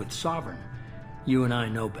died with Sovereign. You and I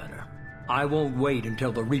know better. I won't wait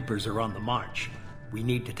until the Reapers are on the march. We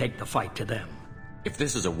need to take the fight to them. If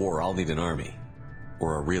this is a war, I'll need an army.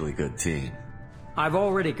 Or a really good team. I've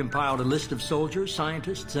already compiled a list of soldiers,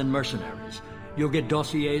 scientists, and mercenaries. You'll get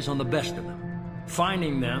dossiers on the best of them.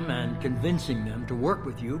 Finding them and convincing them to work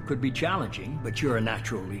with you could be challenging, but you're a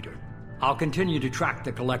natural leader. I'll continue to track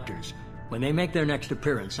the Collectors. When they make their next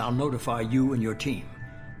appearance, I'll notify you and your team.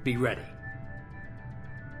 Be ready.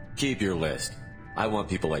 Keep your list. I want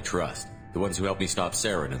people I trust. The ones who helped me stop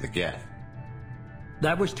Saren and the Geth.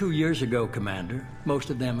 That was 2 years ago, Commander. Most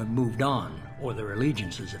of them have moved on, or their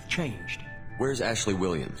allegiances have changed. Where's Ashley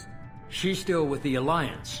Williams? She's still with the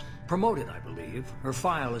Alliance. Promoted, I believe. Her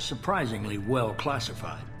file is surprisingly well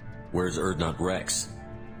classified. Where's Urdnot Rex?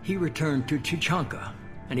 He returned to Chichanka,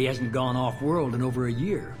 and he hasn't gone off-world in over a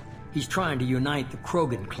year. He's trying to unite the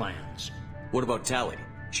Krogan clans. What about Tali?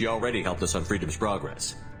 She already helped us on Freedom's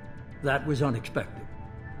Progress. That was unexpected.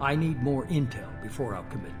 I need more intel before I'll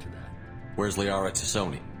commit to that. Where's Liara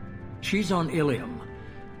Tassoni? She's on Ilium.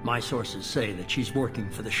 My sources say that she's working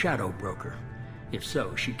for the Shadow Broker. If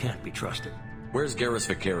so, she can't be trusted. Where's Garrus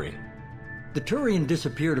Vakarian? The Turian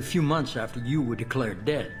disappeared a few months after you were declared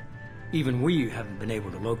dead. Even we haven't been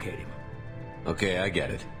able to locate him. Okay, I get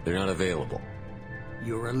it. They're not available.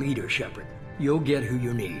 You're a leader, Shepard. You'll get who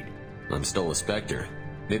you need. I'm still a Spectre.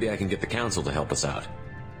 Maybe I can get the Council to help us out.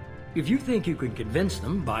 If you think you can convince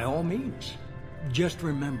them, by all means. Just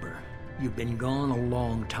remember, you've been gone a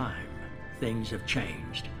long time. Things have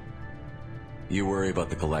changed. You worry about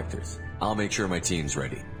the Collectors. I'll make sure my team's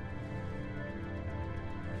ready.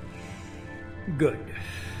 Good.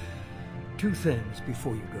 2 things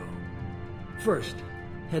before you go. First,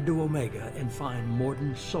 head to Omega and find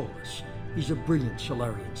Mordin Solus. He's a brilliant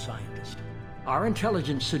Solarian scientist. Our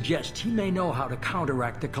intelligence suggests he may know how to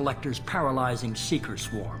counteract the Collector's paralyzing Seeker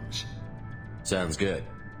swarms. Sounds good.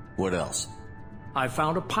 What else? I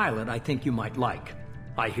found a pilot I think you might like.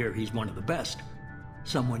 I hear he's one of the best.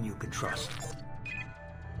 Someone you can trust.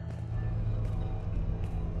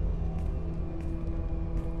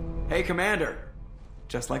 Hey, Commander.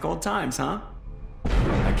 Just like old times, huh?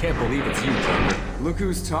 I can't believe it's you, Tucker. Look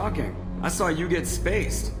who's talking. I saw you get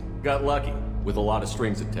spaced. Got lucky, with a lot of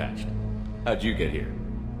strings attached. How'd you get here?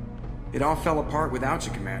 It all fell apart without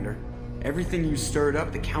you, Commander. Everything you stirred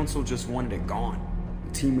up, the Council just wanted it gone.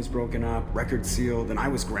 The team was broken up, records sealed, and I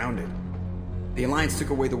was grounded. The Alliance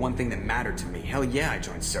took away the one thing that mattered to me. Hell yeah, I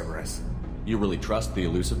joined Cerberus. You really trust the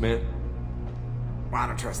Illusive Man? Well, I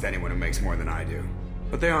don't trust anyone who makes more than I do.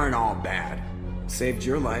 But they aren't all bad. Saved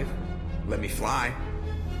your life, let me fly,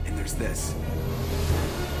 and there's this.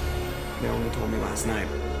 They only told me last night.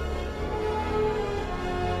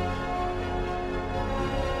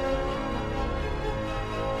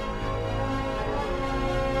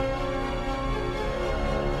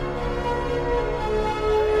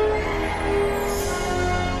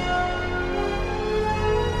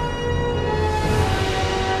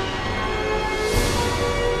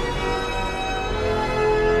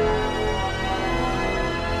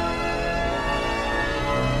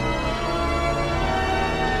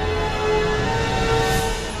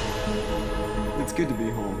 good to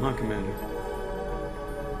be home, huh, Commander?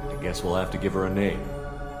 I guess we'll have to give her a name.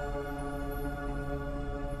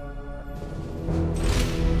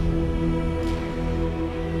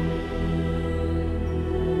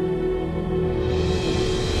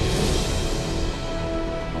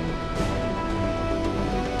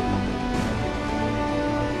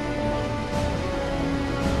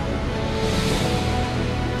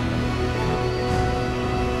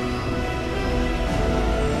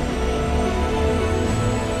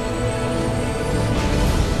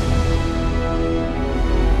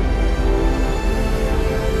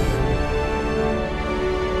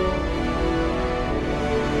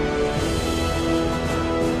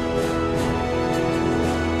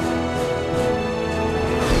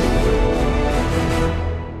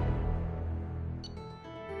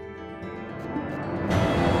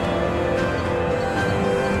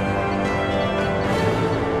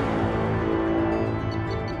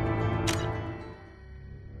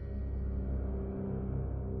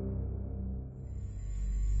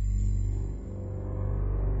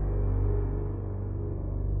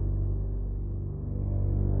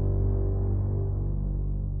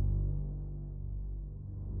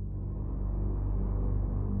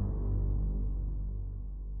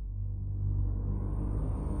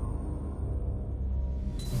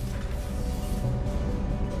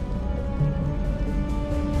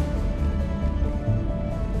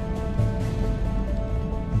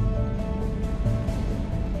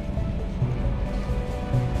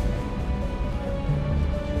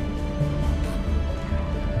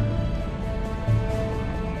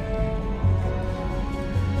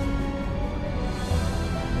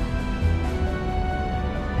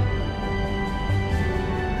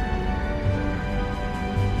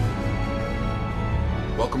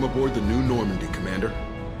 Welcome aboard the new Normandy, Commander.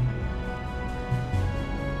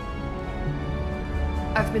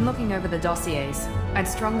 I've been looking over the dossiers. I'd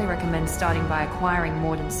strongly recommend starting by acquiring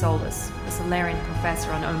Mordin Solus, the Solarian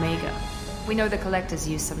professor on Omega. We know the Collectors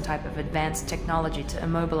use some type of advanced technology to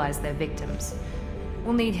immobilize their victims.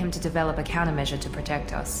 We'll need him to develop a countermeasure to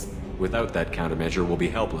protect us. Without that countermeasure, we'll be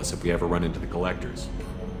helpless if we ever run into the Collectors.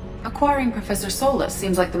 Acquiring Professor Solus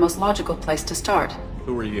seems like the most logical place to start.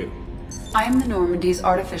 Who are you? I am the Normandy's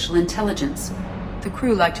artificial intelligence. The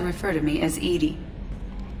crew like to refer to me as EDI.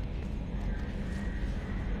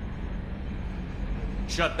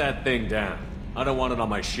 Shut that thing down. I don't want it on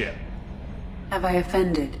my ship. Have I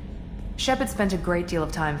offended? Shepard spent a great deal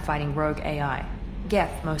of time fighting rogue AI.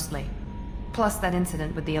 Geth, mostly. Plus that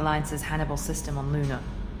incident with the Alliance's Hannibal system on Luna.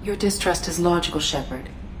 Your distrust is logical, Shepard,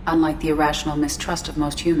 unlike the irrational mistrust of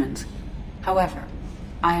most humans. However,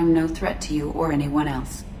 I am no threat to you or anyone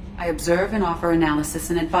else. I observe and offer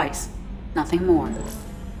analysis and advice. Nothing more.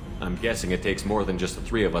 I'm guessing it takes more than just the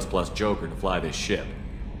three of us plus Joker to fly this ship.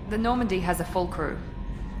 The Normandy has a full crew.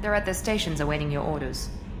 They're at their stations awaiting your orders.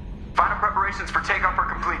 Final preparations for takeoff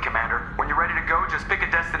are complete, Commander. When you're ready to go, just pick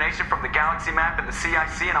a destination from the galaxy map in the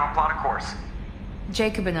CIC and I'll plot a course.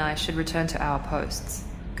 Jacob and I should return to our posts.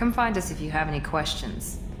 Come find us if you have any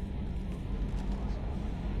questions.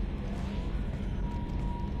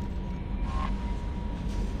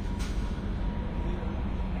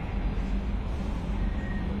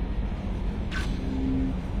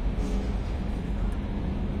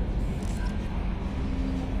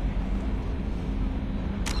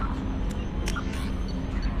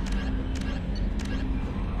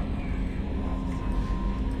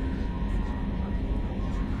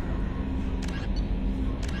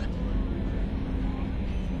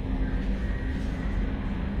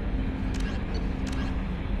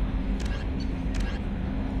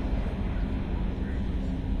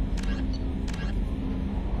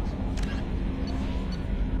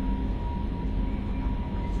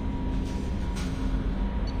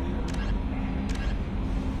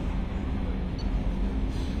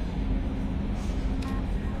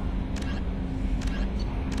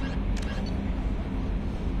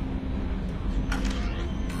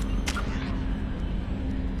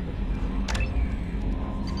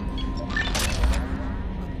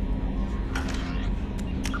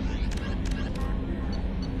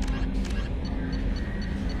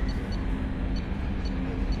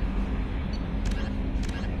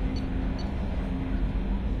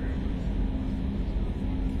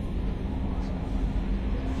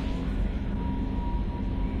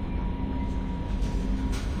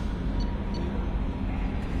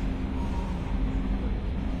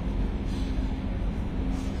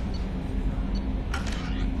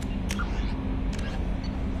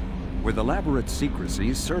 With elaborate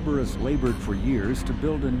secrecy, Cerberus labored for years to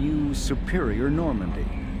build a new, superior Normandy.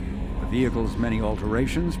 The vehicle's many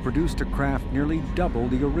alterations produced a craft nearly double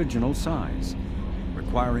the original size.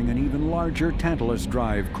 requiring an even larger Tantalus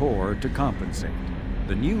drive core to compensate.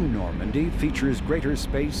 The new Normandy features greater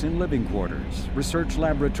space in living quarters, research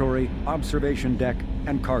laboratory, observation deck,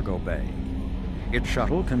 and cargo bay. Its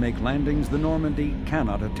shuttle can make landings the Normandy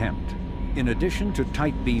cannot attempt. In addition to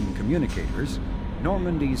tight beam communicators,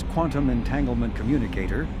 Normandy's Quantum Entanglement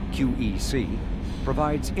Communicator, QEC,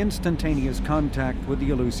 provides instantaneous contact with the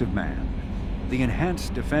elusive man. The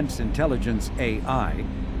Enhanced Defense Intelligence AI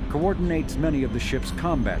coordinates many of the ship's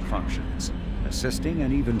combat functions, assisting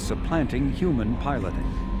and even supplanting human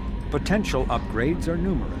piloting. Potential upgrades are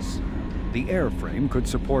numerous. The airframe could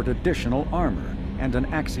support additional armor and an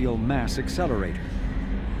axial mass accelerator.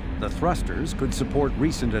 The thrusters could support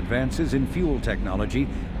recent advances in fuel technology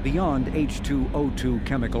beyond H2O2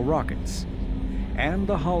 chemical rockets. And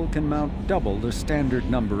the hull can mount double the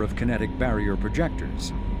standard number of kinetic barrier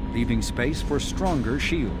projectors, leaving space for stronger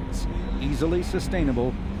shields, easily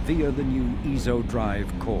sustainable via the new EZO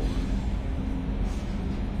drive core.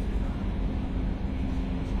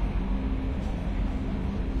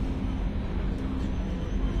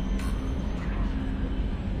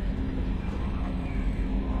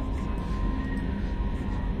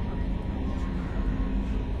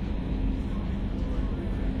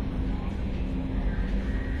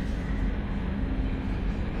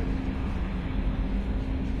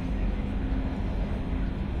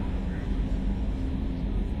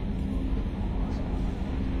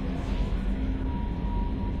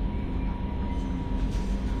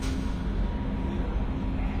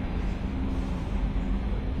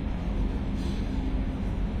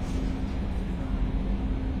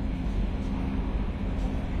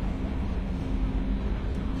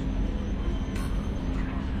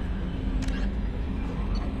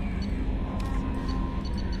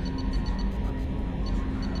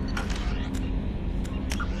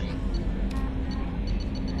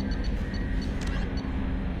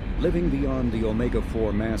 Living beyond the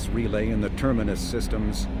Omega-4 mass relay in the Terminus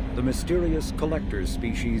systems, the mysterious Collectors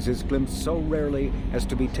species is glimpsed so rarely as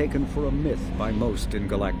to be taken for a myth by most in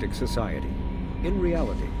galactic society. In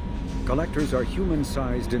reality, Collectors are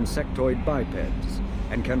human-sized insectoid bipeds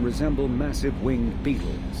and can resemble massive winged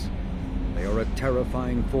beetles. They are a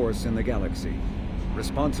terrifying force in the galaxy,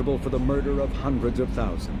 responsible for the murder of hundreds of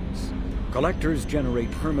thousands. Collectors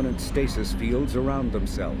generate permanent stasis fields around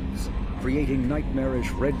themselves, creating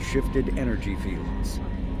nightmarish red-shifted energy fields.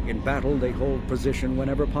 In battle, they hold position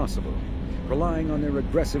whenever possible, relying on their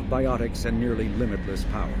aggressive biotics and nearly limitless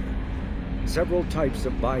power. Several types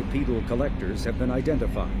of bipedal Collectors have been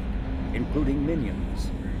identified, including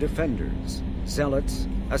minions, defenders, zealots,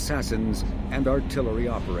 assassins, and artillery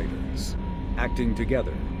operators. Acting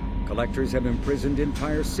together, Collectors have imprisoned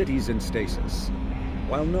entire cities in stasis.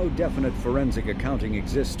 While no definite forensic accounting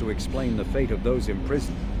exists to explain the fate of those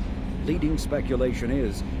imprisoned, leading speculation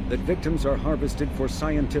is that victims are harvested for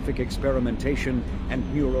scientific experimentation and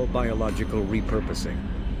neurobiological repurposing.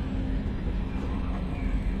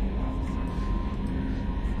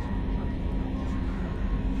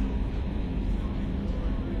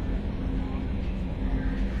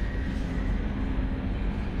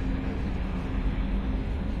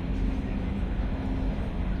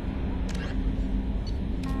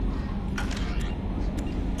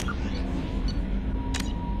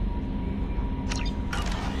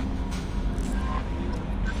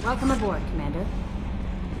 Welcome aboard, Commander.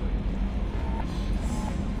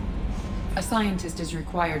 A scientist is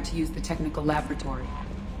required to use the technical laboratory.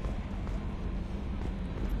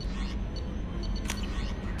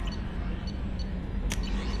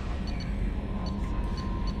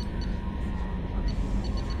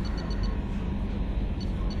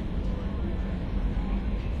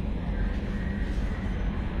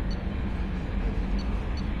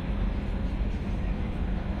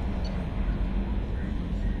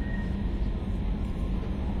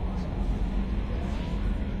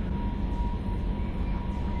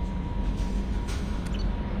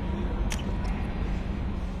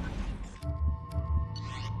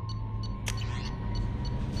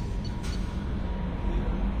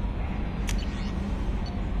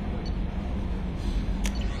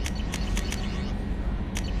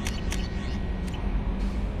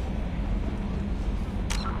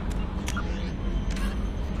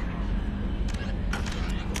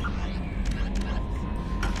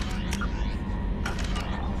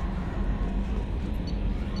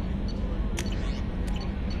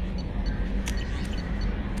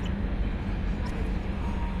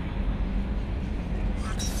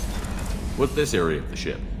 What's this area of the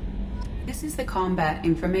ship? This is the Combat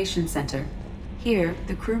Information Center. Here,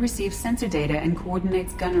 the crew receives sensor data and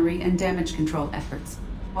coordinates gunnery and damage control efforts.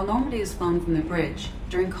 While Normandy is flown from the bridge,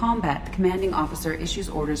 during combat, the commanding officer issues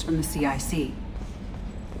orders from the CIC.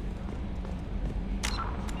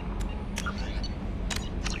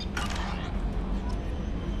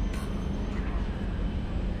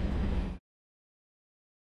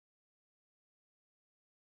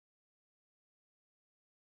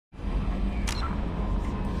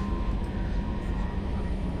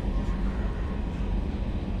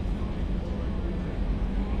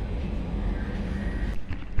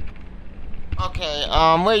 Okay,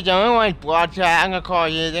 what you doing? My blog chat. I'm gonna call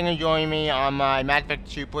you. They're gonna join me on my Mass Effect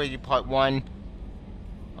 2 Playthrough Part 1.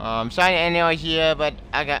 Sorry to end it here, but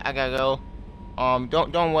I gotta go.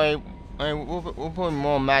 Don't worry. We'll put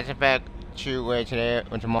more Mass Effect 2 later today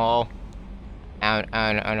or tomorrow. I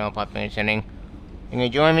don't know if I'm finishing. You're gonna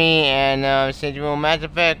join me and send you more Mass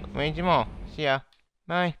Effect maybe tomorrow. See ya.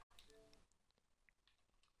 Bye.